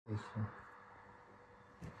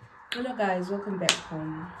Hello guys, welcome back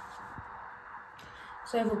home.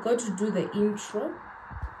 So I forgot to do the intro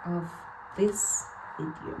of this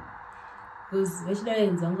video because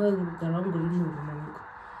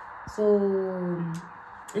so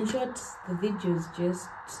in short, the video is just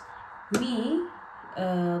me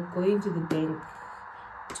going to the bank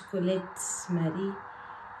to collect money,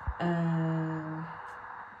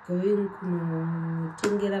 going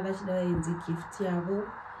kunotengera vachida vaenzi gift yavo,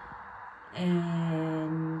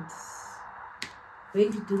 and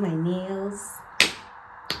going to do my nails,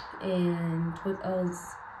 and what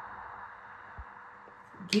else,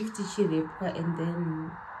 gift chirepwa, and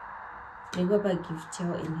then maybe about gift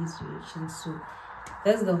chow and his reaction. So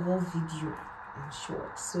that's the whole video in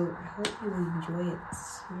short, so I hope you will enjoy it.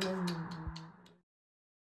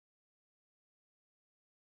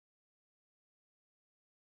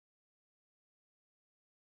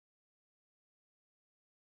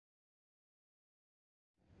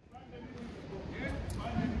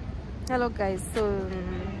 Hello guys, so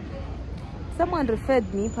someone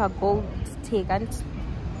referred me per gold taken.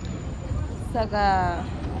 Saga,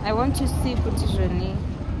 I want to see Putijoni.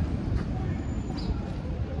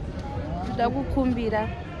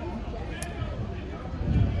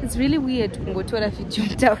 It's really weird to go to a video.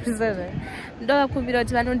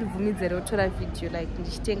 Like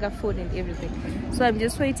a phone and everything. So I'm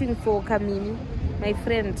just waiting for Kamimi, my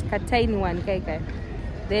friend, Kataini one Kai.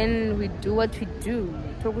 Then we do what we do.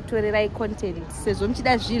 Talk to the right content. Says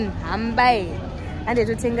Hambai and they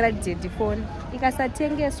don't the phone.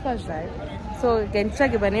 So can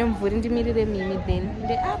check if I name for then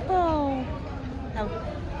the apple.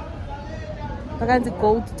 The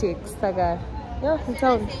gold takes saga. Yo,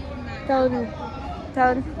 town.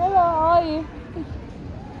 Hello, how are you?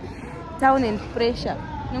 Town and pressure.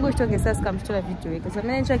 I'm going to talk about come to the video because I'm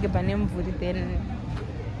going to check if I name for then.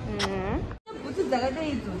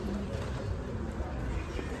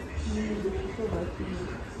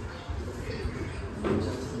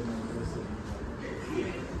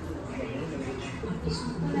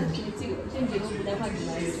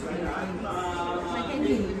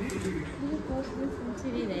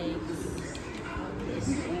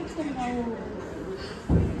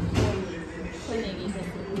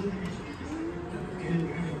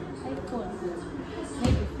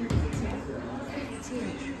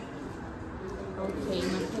 Okay,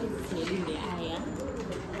 my friend is saying the aya.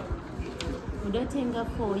 Would I take her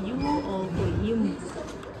for you or for him?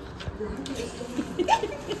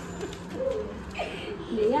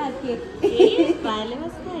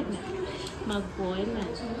 My boy,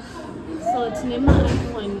 so it's named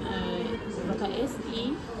iPhone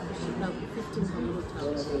SE,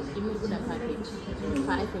 1500. Give me the package.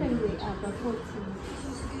 iPhone 14.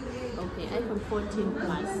 Okay, iPhone 14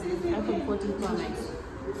 plus, iPhone 14 Pro Max.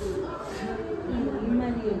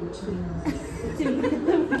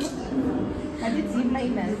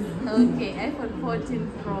 Okay, iPhone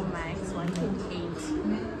 14 Pro Max 128.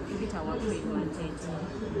 Give it a 1.130.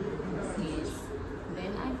 Yes.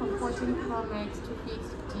 Then iPhone 14 Pro Max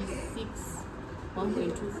 256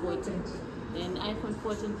 1.240. Then iPhone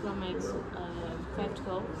 14 Pro Max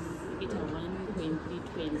 512. Give it a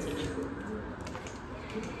 1.320.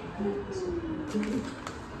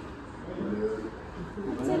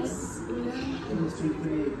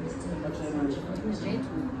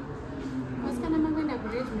 What's kind of going to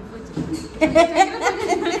upgrade me for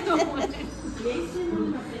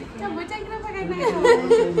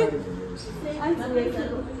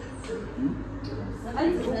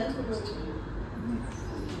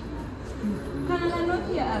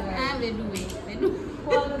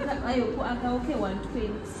okay,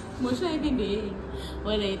 120. Most I did.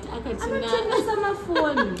 Well, I can see some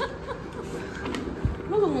phone.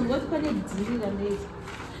 No one was quite a deal and it.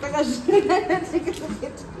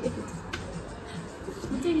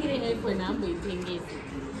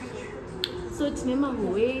 So it's never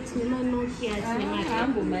wait, never Nokia, never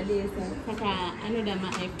another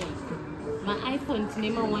my iPhone. My iPhone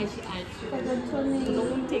never watch it. No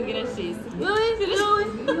one take it as this. No,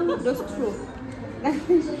 that's true.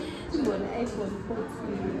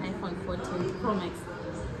 iPhone 14 Pro Max.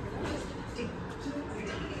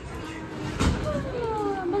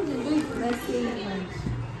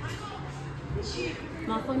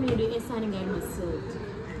 My phone is doing a signing out myself.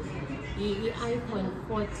 The iPhone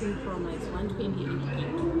 14 Pro Max 128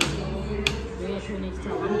 gig. We are to next to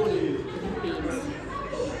 1.3.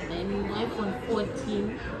 Then iPhone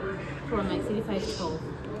 14 Pro Max 8512.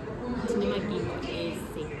 It's never gig is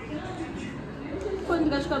phone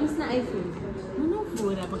because comes na iPhone. No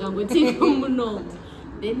for that, but I'm going to no.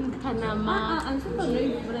 Then Panama. I'm just for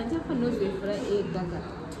no for a gaga.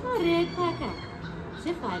 Red Kaka.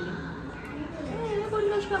 Sefali.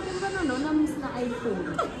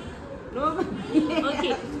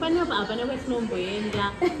 Okay,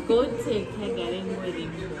 go take Kagarin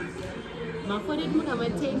wedding. My foreign mother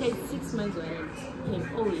might take like 6 months warranty. Can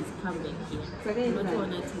always come back here. Not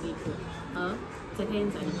one to leave.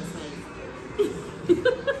 Against an side.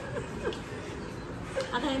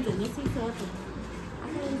 Against the next example.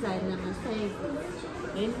 Against an side.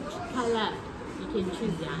 Then color, you can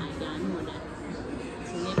choose your another.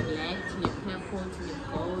 To the black, to the purple, to the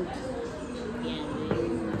gold. Yeah,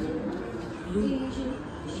 blue,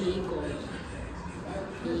 gold,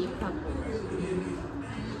 purple.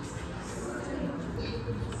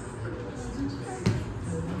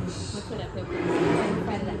 What for the purple?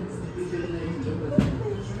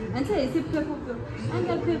 And so it's a purple. And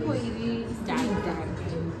the purple is dark.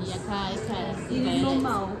 Yeah, it is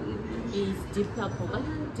normal. It's deep purple, but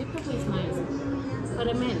deep purple is nice. For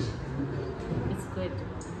the men, it's good.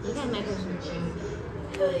 You can like it.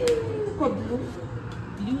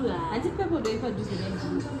 Blue. And the purple don't produce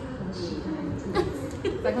blue.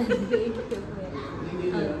 But I'm very purple.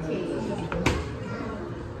 Okay.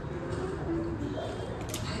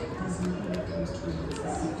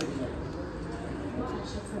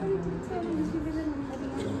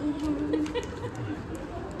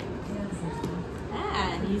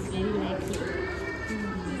 He's very lucky.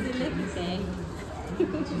 He's a lucky guy.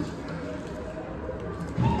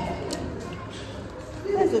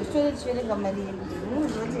 That's a trade company.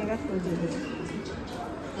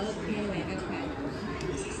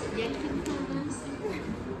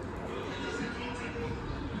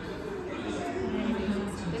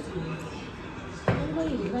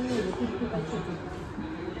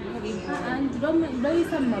 And don't you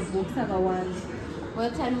some my books have a one?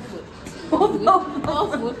 What time of food?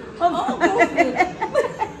 Food.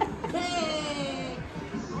 Hey!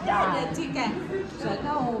 Yeah, chica. Shaka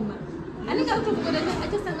home. I think I'm going to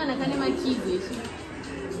just send my keys.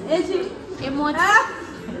 What? I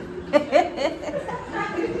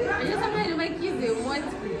just have my keys.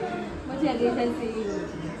 What are you going to say?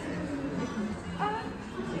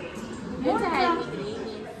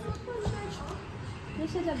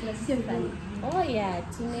 Oh yeah,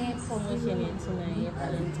 tine promotion tonight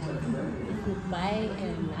Valentine. If you buy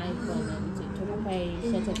an iPhone and to buy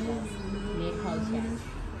shuttlecraft, make house yacht.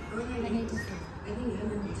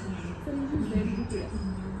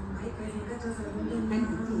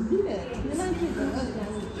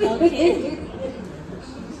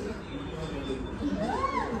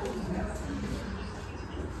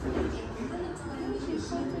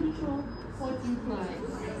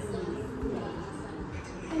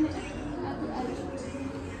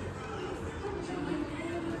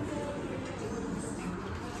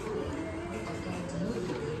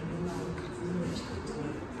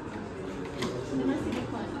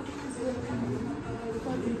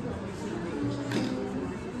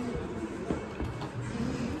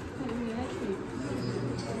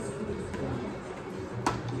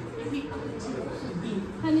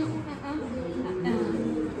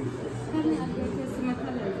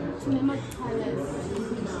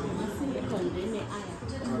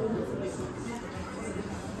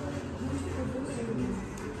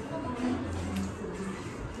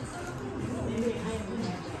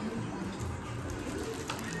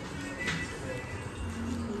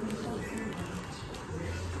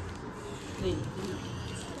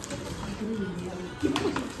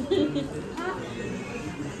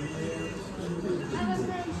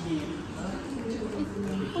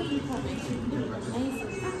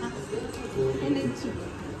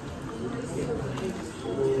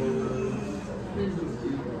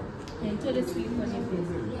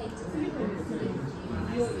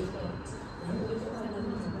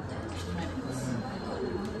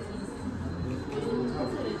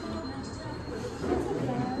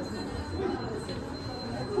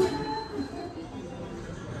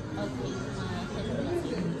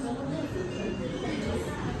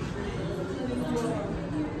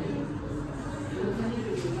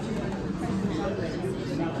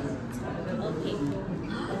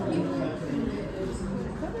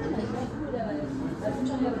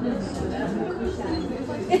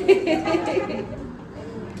 Okay.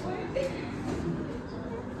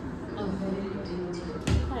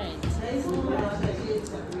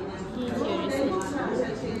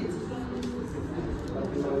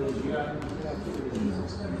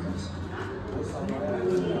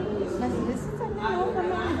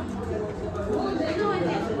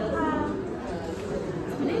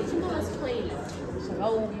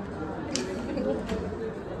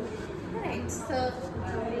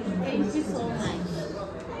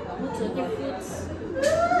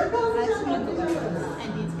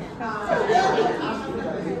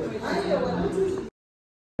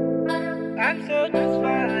 I'm so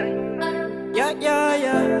satisfied. Yeah, yeah,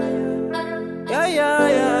 yeah. Yeah, yeah,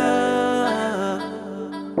 yeah.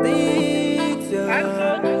 Things, yeah. I'm so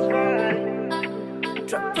satisfied.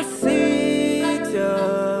 Drop a seat,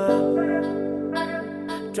 yeah.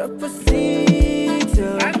 Drop a seat,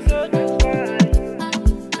 yeah. I'm so satisfied.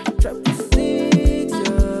 Drop a seat, yeah.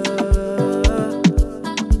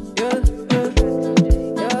 Yeah, yeah.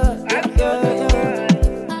 Yeah, I'm so satisfied.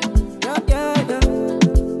 Yeah, yeah, yeah.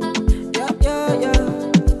 Yeah, yeah, yeah.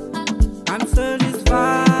 I'm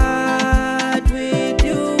satisfied with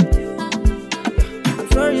you. I'm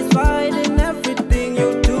satisfied in everything you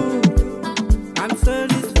do. I'm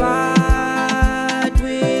satisfied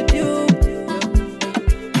with you.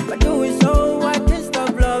 By doing so, I can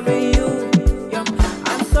stop loving you.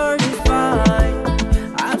 I'm satisfied.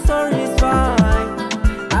 I'm satisfied.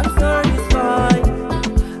 I'm satisfied.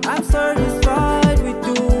 I'm satisfied with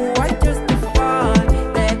you. I justify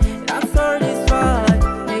that I'm satisfied.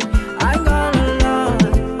 I ain't gonna lie.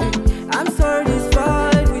 I'm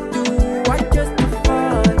satisfied with you. I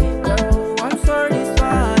justify. Yo, I'm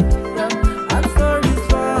satisfied. Yo, I'm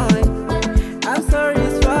satisfied. I'm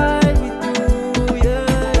satisfied with you.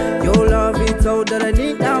 Yeah. Your love is all that I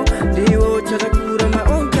need now. The old Chadakura, my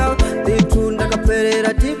own cow. The tune like a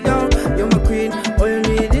predator deep down. You're my queen. All you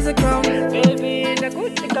need is a crown. Baby, the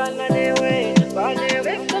good chicken on the way. But the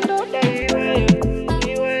rest and all day way.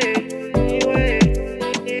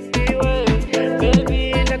 Baby,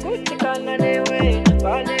 the good chicken on the way.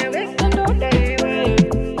 But the rest and all day way.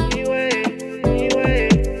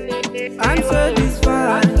 I'm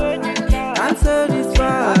satisfied. I'm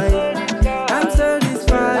satisfied. I'm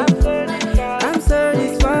satisfied. I'm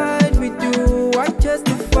satisfied with you. I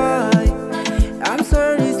justify. I'm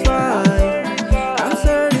satisfied. I'm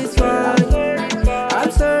satisfied.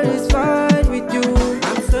 I'm satisfied with you.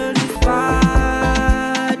 I'm satisfied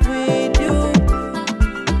with you.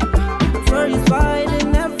 I'm satisfied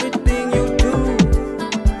in everything you do.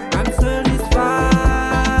 I'm satisfied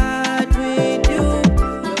with you.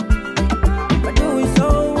 By doing so,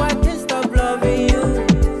 I can stop loving you.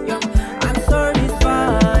 I'm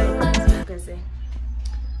satisfied.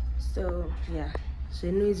 So yeah, so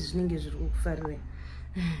anyways, zvinenge zviri kukufariwe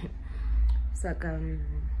saka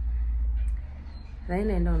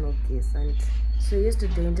rainaenda unogesa nti. So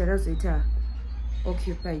yesterday ndakazoita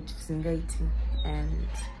occupied zvingaiti and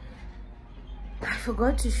I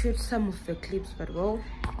forgot to shoot some of the clips, but well,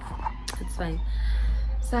 it's fine.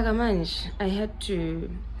 Saka manje I had to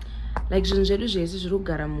like zvinhu zvedu zvese zviri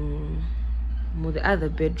kugara mu the other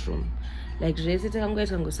bedroom, like zvese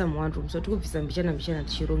takangoita kangoisa mu one room, so tikubvisa mbichana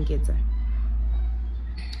tichirongedza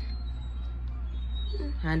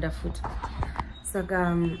handa futi.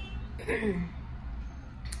 Saka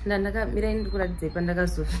ndandakamirai ndikuradzidzai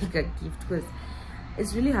pandakazovika gift, because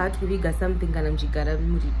it's really hard kuviga something kana muchigara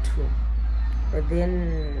muri two, but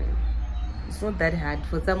then it's not that hard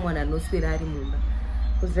for someone anoswera ari mumba,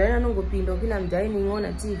 because right anongopinda opinda mudining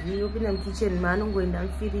ona TV, opinda mukitchen maanongoenda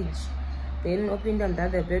mufridge, then opinda mu the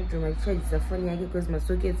other bedroom achichajisa phone yake because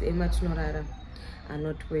masockets ematinorara are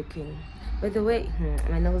not working. By the way,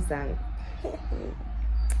 my nose angu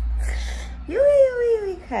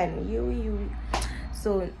yui kani yui.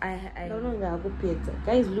 So I don't know how to pizza.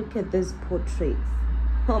 Guys, look at this portrait.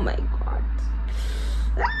 Oh my god.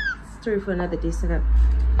 Story for another day. So up.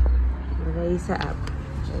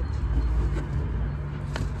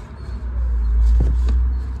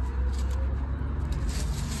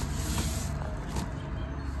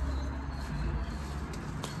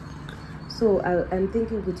 So I'm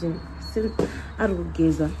thinking kuti ari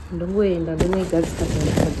kugeza ndongoenda ndonegadzika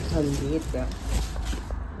pambeda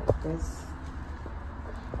like this.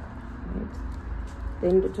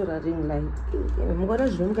 Then ndotora ring light. Mungora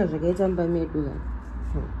zvinhu zvakaita mba medu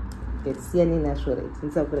ndisiyane nazvo right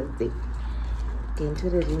ndisakuratidze. Okay,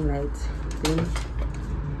 ndotore ring light, then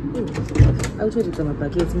autoridza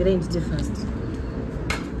mabhaketi. Mirai ndite fast.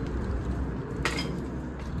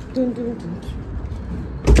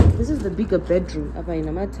 This is the bigger bedroom. Apa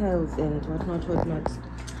ina ma tiles and whatnot.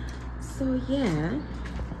 So yeah,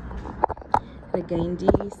 ragaindi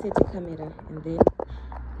set a camera and then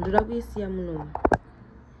ndoda kuisiya muno.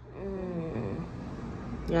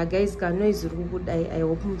 Yeah guys, ka noise iri kubuda. I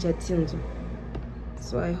hope muchatinzwa.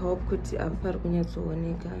 So I hope kuti apa pari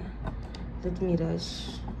kunyatsooneka. Let me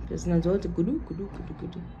rush because nanzwa kuti gudu.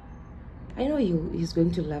 I know he's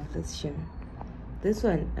going to love this show. This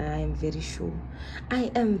one I am very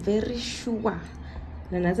sure.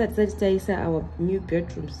 Nanasa tisati taisa our new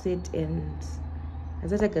bedroom set and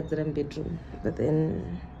asati agadzira bedroom, but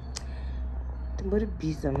then What a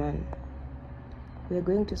busy man. We're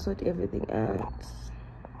going to sort everything out.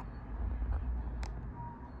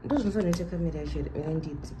 Ndozofanira kuti kamera yacho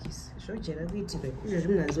ingandidzikisa zvojera kuitika izvozvi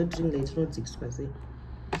munhu anzoti ring light inodzikiswa sei.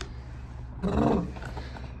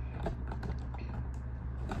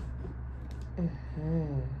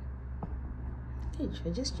 I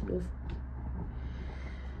just chill off.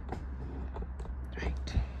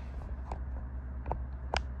 Right.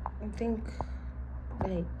 I think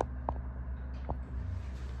like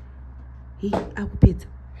akupedza.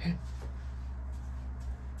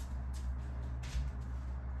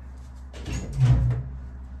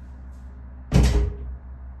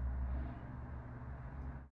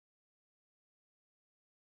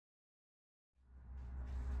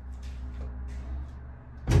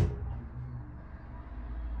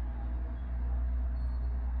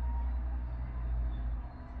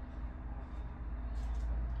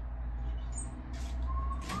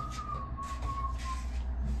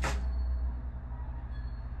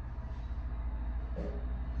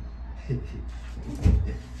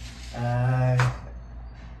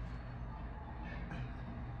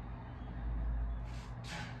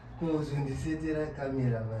 Kuzondisetera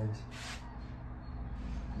kamera manje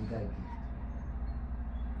ndaki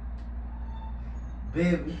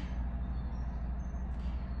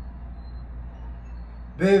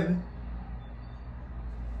baby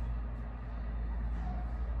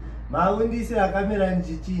maundisira kamera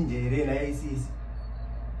ndichichinje here naisisi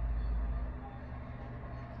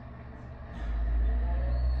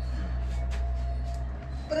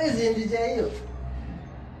present chaiyo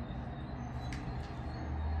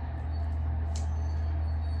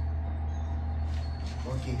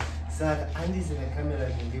okay saka andisina kamera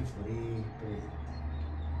ndivhure present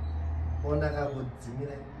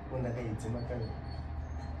ondakakudzimira ondakaidzima kamera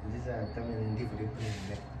ndisina kamera ndivhure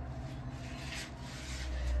present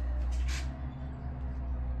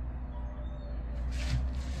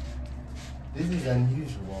this is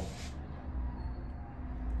unusual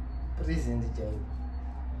present chaiyo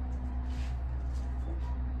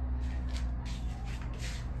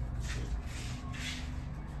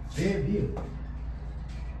baby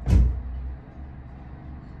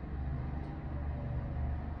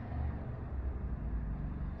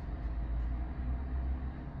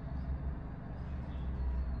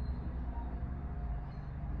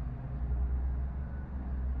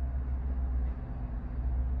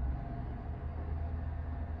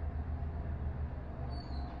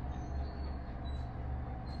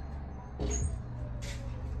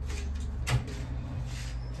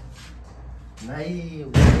Nai,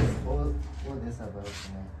 what is about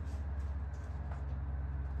now?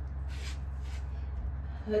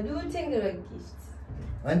 How do you take her a gift?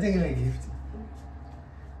 I'm taking a gift.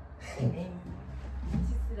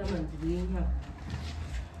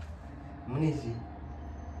 Munishi.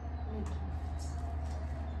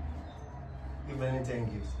 Your Valentine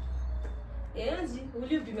gift. Yes, will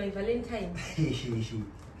you be my Valentine?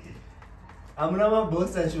 I'm not a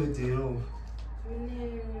box and show to you.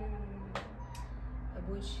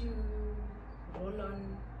 About you, roll on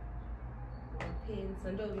my pants,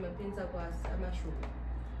 and all my pants are my shoe.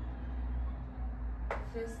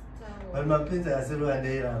 First time. But my pants are still one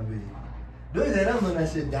day around me. Those are not going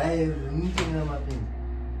to die, meeting my pants.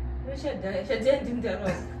 No, shut down. Shut down, didn't tell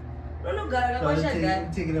us. No, Garaba shut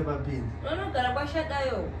down. Taking up a pin. No, Garaba shut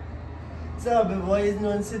down. So, the boy is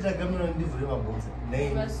not sit like I'm on different box.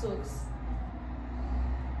 Name socks.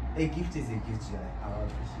 A gift is a gift, I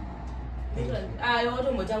appreciate it. I want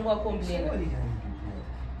to Mojango complain.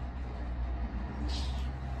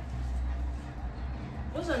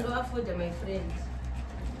 Those are no afford, my friends.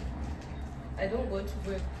 I don't go to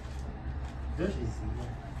work. Josh is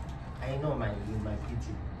I know my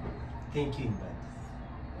kitchen. Thinking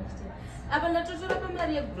that. I'm not sure about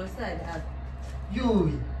Maria Grossad.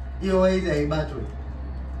 You always a battery.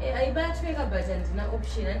 I battery a budget and no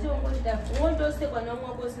option until one those take one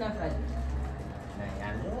more was nothing.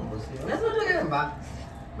 That's what I'm back.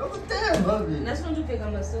 That's not to pick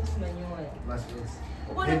up my socks, my new one.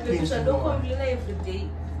 What if you don't complain every day?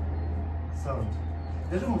 Sound.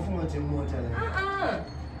 There's no more time.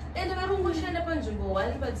 And I don't wish I never go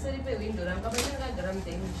one, but say if I window, I'm going to gram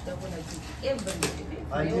thing which I want to every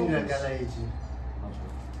I think I got it.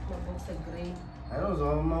 My books are grey. I don't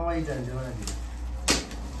know my white and German.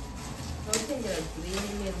 Don't think they're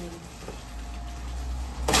green.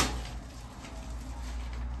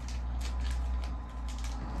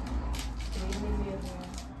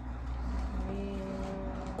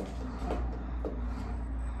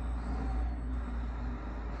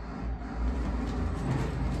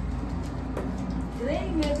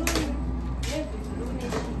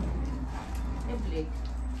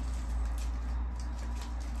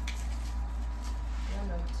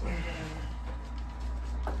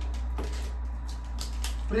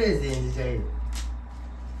 Present, child.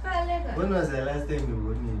 Faleka. When was the last time you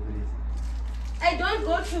got me a present? I don't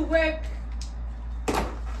go to work.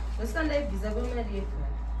 What's kind of visa go my dear?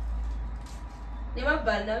 Nema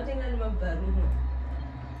bar now, think I'm a bar.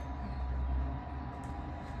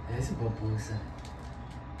 Yes, Babusa.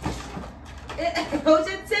 Oh,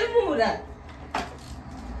 just Semura.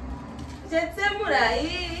 Just Semura.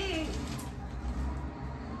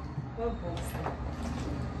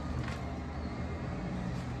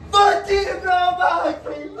 Bati, bro,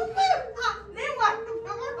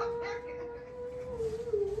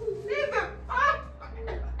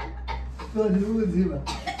 no, this was him.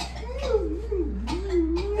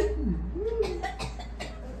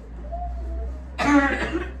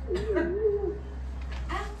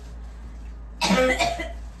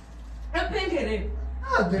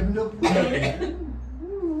 Ah, baby, no.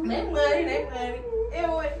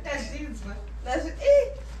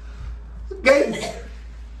 Guys.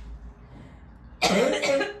 Thank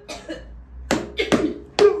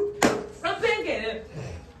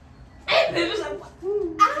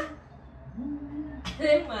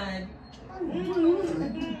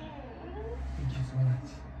you so much.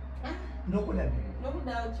 No,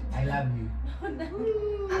 I love you.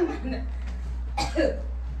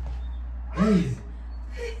 Guys.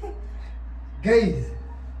 Guys.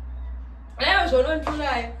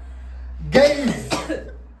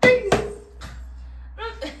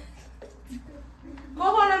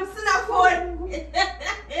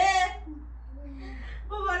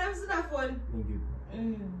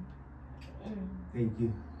 Thank you.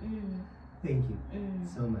 Thank you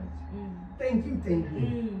so much. Thank you.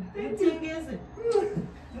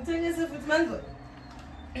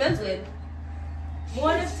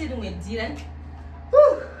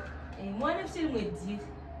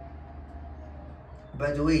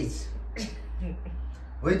 But wait,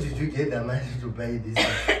 where did you get the money to buy this?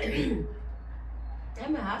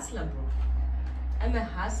 I'm a hustler, bro. I'm a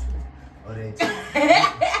hustler. Alright.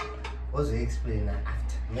 Also explain that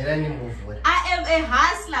after. Melanie move forward. I am a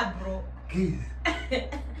hustler, bro. Please.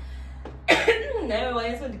 Never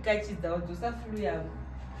want to catch it down to start flu. I'm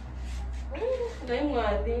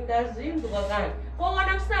think that's him to go on. Oh,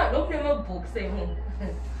 I'm start. Don't play my book, say home.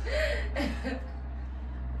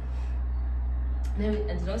 I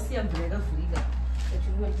don't see a bread of liquor, but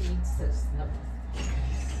you want to eat snap.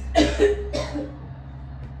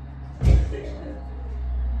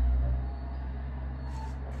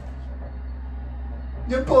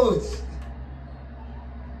 The post.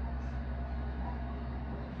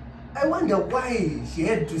 I wonder why she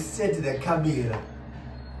had to set the camera.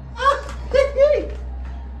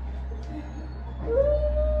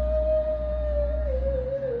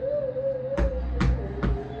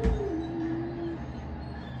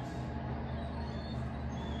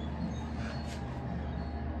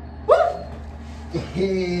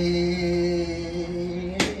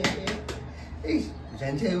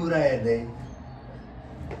 Jangan uraya deh.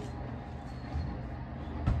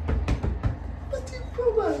 Pasti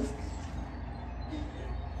promas.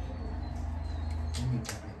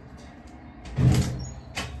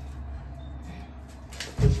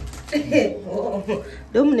 Oh,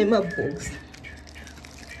 don't name a box.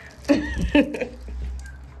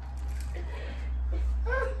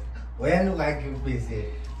 Where no I give busy.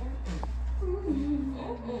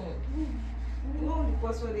 Oh, the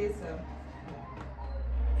password is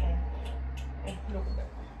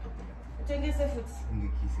Take esse foot.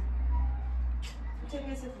 Take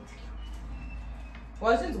esse foot.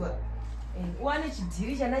 What's it? One is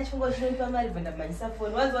Daries and I should go to my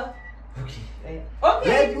phone. What's what? Okay. Okay.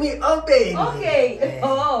 Let me open. Okay.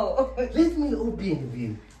 Oh. Let me open,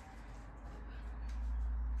 babe.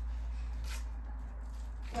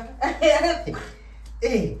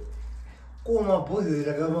 Hey, como a pose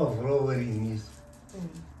de la cama flower in this. Okay,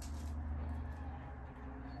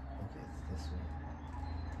 this way.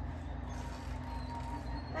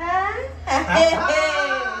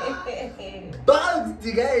 Bugs,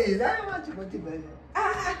 guys. I want to go to bed.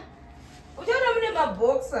 What do you have my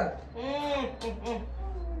boxer?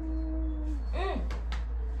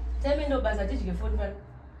 Tell me no, but I did you get phone van.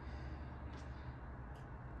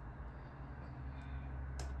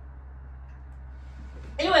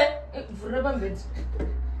 Anyway, forever bed.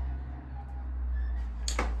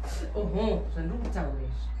 Oh, so look at how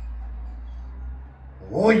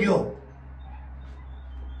Oh, yo.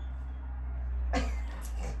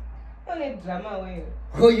 only drama way.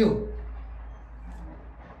 Oh, yo.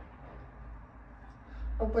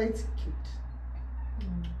 Oh, but it's cute.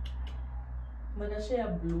 But I share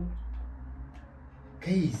blue.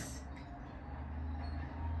 Guys.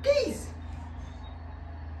 Guys.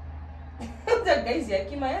 The guys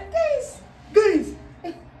yakima guys. Guys,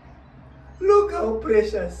 look how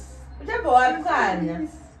precious. Ujabo wakhanya.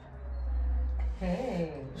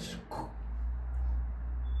 Hey.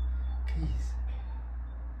 Guys,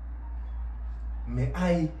 may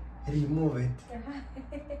I remove it?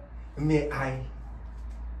 May I?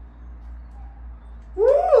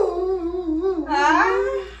 Woo! Ah,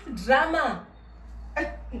 drama.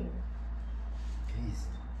 Guys,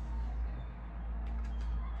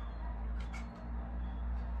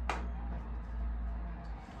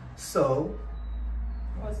 so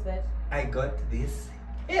What's that? I got this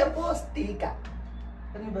airport sticker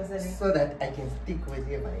so that I can stick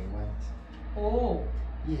wherever I want. Oh.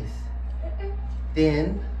 Yes.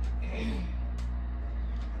 Then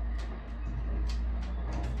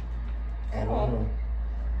I don't know.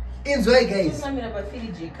 Enjoy, guys.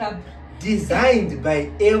 Designed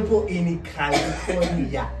by Apple in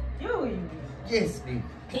California. Yo. Yes, babe.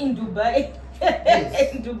 In Dubai.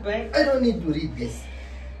 Yes. In Dubai. I don't need to read this.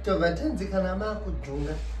 Tovatanzi kana mako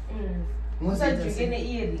junga. Musa jungene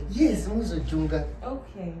earring. Yes, muso junga.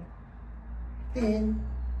 Okay. Then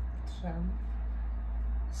Tram.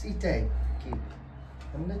 see type keep.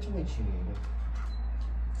 I'm not too much you know.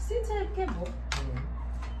 See type cable.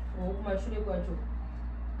 Oh, kumashure kwacho.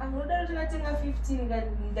 Anoda takatenga 15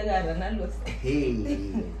 ndagara nalos.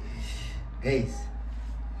 Hey. Guys.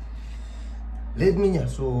 Let me know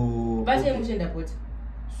so Base mushenda poti.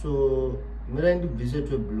 So Miranda visit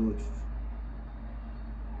to Bluetooth.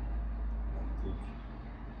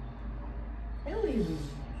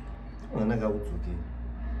 Anaga utsuke.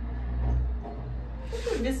 What do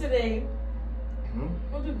this today?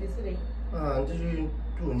 What do this today? Ah, ndicho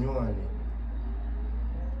tunywane.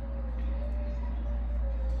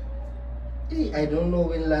 I don't know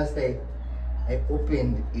when last I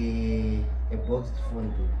opened a boxed phone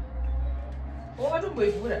bill. What do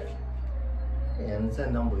we put?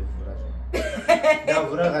 Andisandamboivhura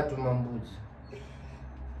ndavhura katuma mbudzi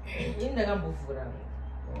indakambovhura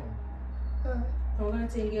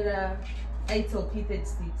wakatengera itel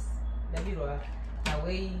p36 ndabirwa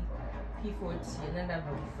away p40 yena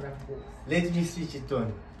ndabva kuvhura box. Let me switch it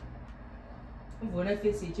on. Umboona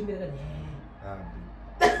face yechimbera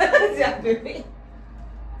Baby.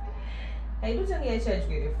 haidotanga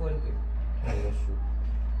yachajwe refone baby. I'm not sure.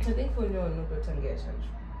 I think phone yo nototanga yachajwe.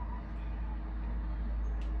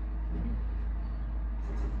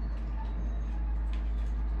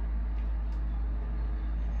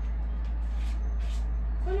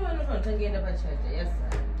 Phone yo nototanga pacharger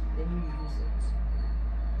yazara, then you use it.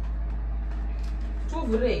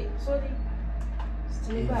 Tuvhure, sorry.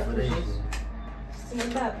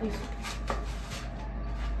 Stimebaphi.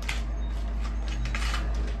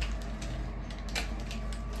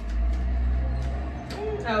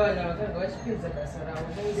 Awana wakanga wachipedza basa rawo.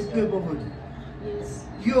 Ipepo bodi. Yes.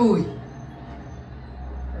 Yo.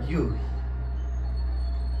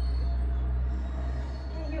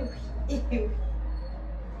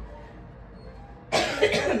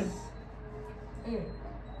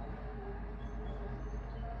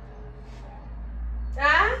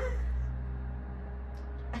 Ah.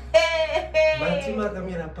 Matima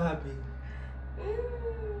kamera papi.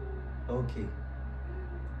 Okay.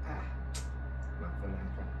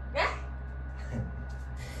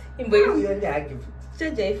 Imbo hiyo Yoni haki.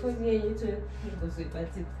 chaja iPhone yenyu tu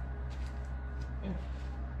ngozibati.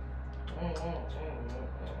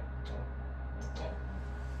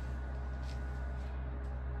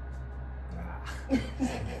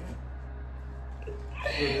 So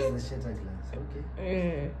this is the shutter glass, okay?